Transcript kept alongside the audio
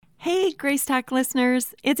Hey, Grace Talk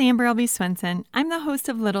listeners, it's Amber Elby Swenson. I'm the host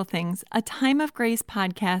of Little Things, a Time of Grace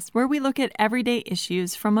podcast where we look at everyday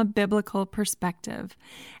issues from a biblical perspective.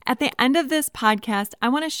 At the end of this podcast, I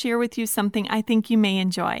want to share with you something I think you may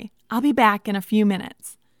enjoy. I'll be back in a few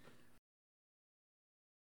minutes.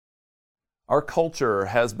 Our culture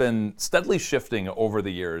has been steadily shifting over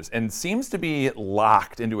the years and seems to be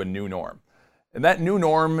locked into a new norm. And that new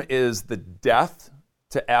norm is the death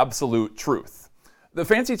to absolute truth. The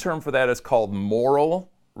fancy term for that is called moral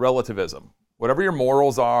relativism. Whatever your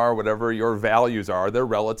morals are, whatever your values are, they're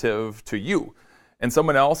relative to you. And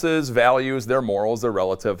someone else's values, their morals, are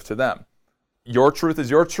relative to them. Your truth is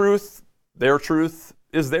your truth, their truth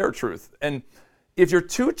is their truth. And if your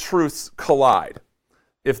two truths collide,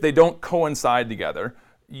 if they don't coincide together,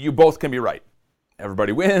 you both can be right.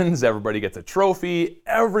 Everybody wins, everybody gets a trophy,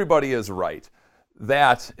 everybody is right.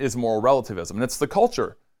 That is moral relativism, and it's the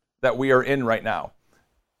culture that we are in right now.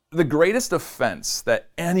 The greatest offense that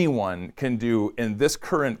anyone can do in this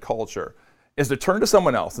current culture is to turn to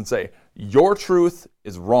someone else and say, your truth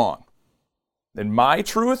is wrong. And my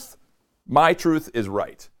truth is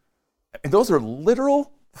right. And those are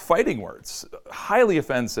literal fighting words, highly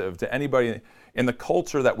offensive to anybody in the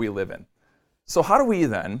culture that we live in. So how do we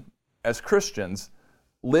then, as Christians,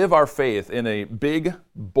 live our faith in a big,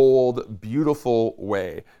 bold, beautiful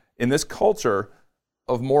way in this culture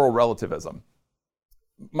of moral relativism?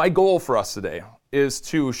 My goal for us today is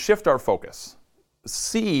to shift our focus,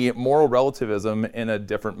 see moral relativism in a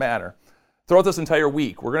different manner. Throughout this entire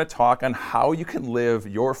week, we're going to talk on how you can live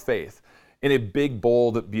your faith in a big,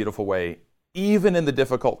 bold, beautiful way, even in the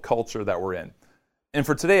difficult culture that we're in. And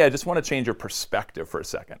for today, I just want to change your perspective for a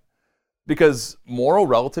second, because moral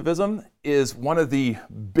relativism is one of the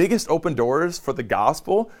biggest open doors for the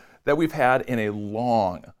gospel that we've had in a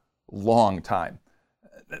long, long time.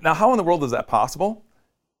 Now, how in the world is that possible?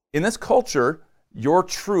 In this culture, your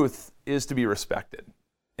truth is to be respected.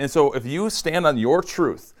 And so if you stand on your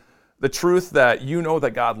truth, the truth that you know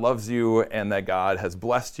that God loves you and that God has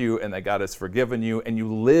blessed you and that God has forgiven you, and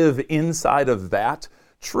you live inside of that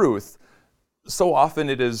truth, so often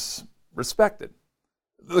it is respected.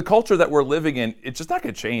 The culture that we're living in, it's just not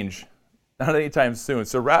going to change, not anytime soon.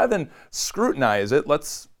 So rather than scrutinize it,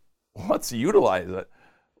 let's utilize it.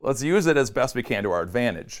 Let's use it as best we can to our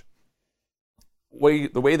advantage.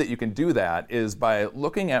 The way that you can do that is by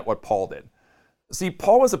looking at what Paul did. See,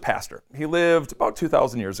 Paul was a pastor. He lived about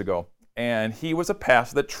 2,000 years ago, and he was a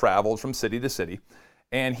pastor that traveled from city to city,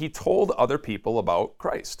 and he told other people about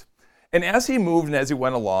Christ. And as he moved and as he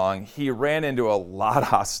went along, he ran into a lot of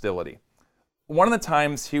hostility. One of the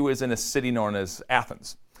times he was in a city known as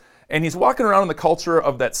Athens, and he's walking around in the culture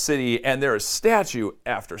of that city, and there is statue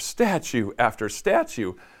after statue after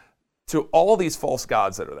statue to all these false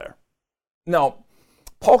gods that are there. Now,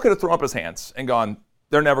 Paul could have thrown up his hands and gone,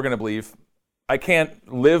 they're never going to believe. I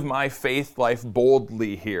can't live my faith life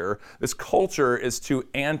boldly here. This culture is too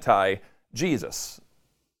anti-Jesus.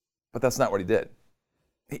 But that's not what he did.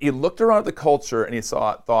 He looked around at the culture and he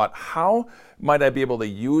thought, how might I be able to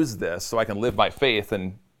use this so I can live my faith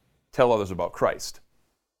and tell others about Christ?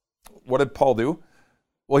 What did Paul do?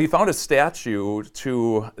 Well, he found a statue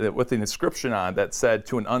with an inscription on it that said,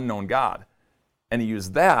 to an unknown God. And he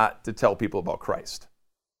used that to tell people about Christ.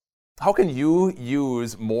 How can you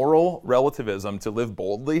use moral relativism to live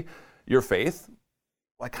boldly your faith?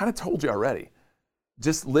 Well, I kind of told you already.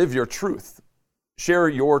 Just live your truth. Share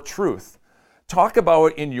your truth. Talk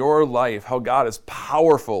about in your life how God has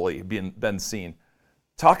powerfully been seen.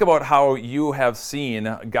 Talk about how you have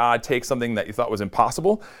seen God take something that you thought was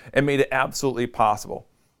impossible and made it absolutely possible.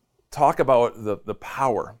 Talk about the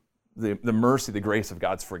power, the mercy, the grace of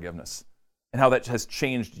God's forgiveness, and how that has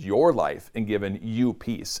changed your life and given you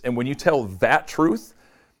peace. And when you tell that truth,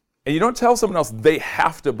 and you don't tell someone else they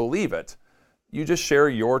have to believe it, you just share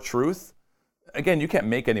your truth. Again, you can't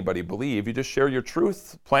make anybody believe. You just share your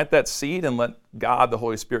truth, plant that seed, and let God, the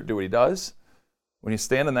Holy Spirit, do what he does. When you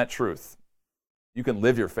stand in that truth, you can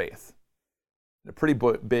live your faith in a pretty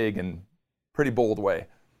big and pretty bold way.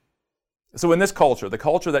 So in this culture, the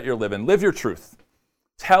culture that you're living, live your truth.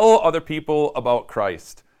 Tell other people about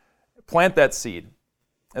Christ. Plant that seed,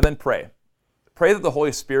 and then pray. Pray that the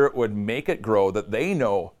Holy Spirit would make it grow, that they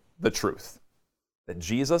know the truth, that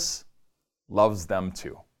Jesus loves them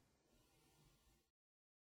too.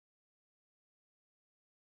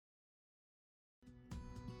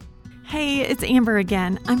 Hey, it's Amber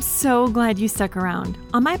again. I'm so glad you stuck around.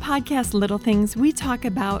 On my podcast, Little Things, we talk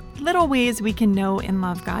about little ways we can know and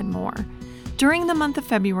love God more. During the month of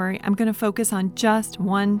February, I'm going to focus on just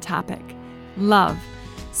one topic, love.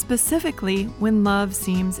 Specifically, when love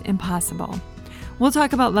seems impossible. We'll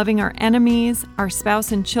talk about loving our enemies, our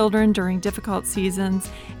spouse and children during difficult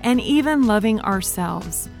seasons, and even loving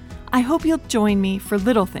ourselves. I hope you'll join me for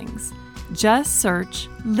Little Things. Just search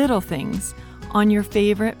Little Things on your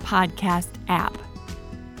favorite podcast app.